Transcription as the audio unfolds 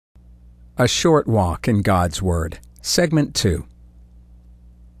A Short Walk in God's Word, Segment 2.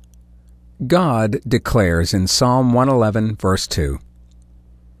 God declares in Psalm 111, verse 2,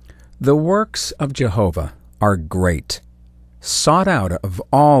 "The works of Jehovah are great, sought out of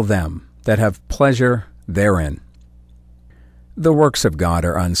all them that have pleasure therein." The works of God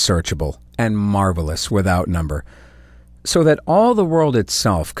are unsearchable and marvelous without number, so that all the world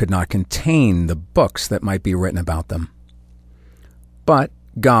itself could not contain the books that might be written about them. But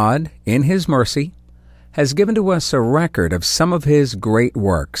God, in His mercy, has given to us a record of some of His great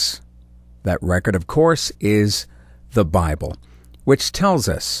works. That record, of course, is the Bible, which tells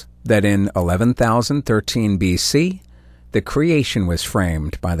us that in 11,013 BC, the creation was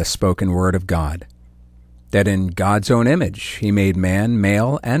framed by the spoken word of God, that in God's own image He made man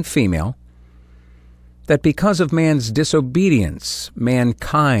male and female, that because of man's disobedience,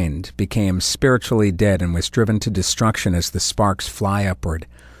 mankind became spiritually dead and was driven to destruction as the sparks fly upward,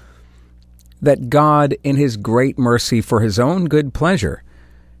 that God, in His great mercy for His own good pleasure,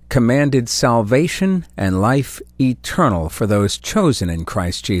 commanded salvation and life eternal for those chosen in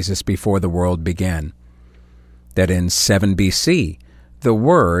Christ Jesus before the world began, that in 7 BC the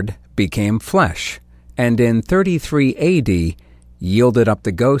Word became flesh, and in 33 AD yielded up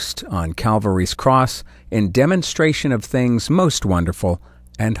the ghost on Calvary's cross in demonstration of things most wonderful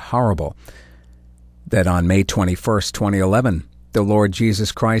and horrible, that on May 21st, 2011, the Lord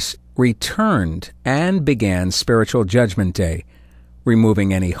Jesus Christ returned and began spiritual judgment day,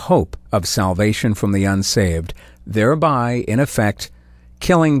 removing any hope of salvation from the unsaved, thereby, in effect,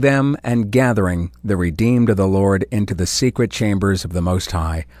 killing them and gathering the redeemed of the Lord into the secret chambers of the Most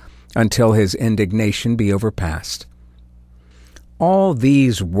High, until His indignation be overpast. All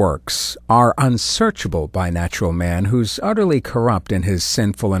these works are unsearchable by natural man, who's utterly corrupt in his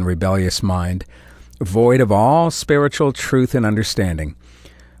sinful and rebellious mind, void of all spiritual truth and understanding.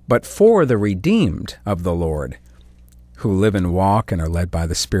 But for the redeemed of the Lord, who live and walk and are led by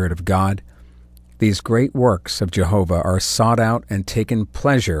the Spirit of God, these great works of Jehovah are sought out and taken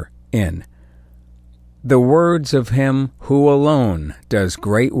pleasure in. The words of Him who alone does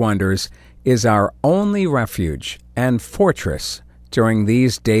great wonders is our only refuge and fortress during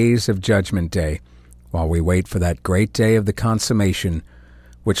these days of Judgment Day, while we wait for that great day of the consummation,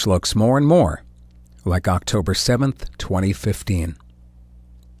 which looks more and more like October 7th, 2015.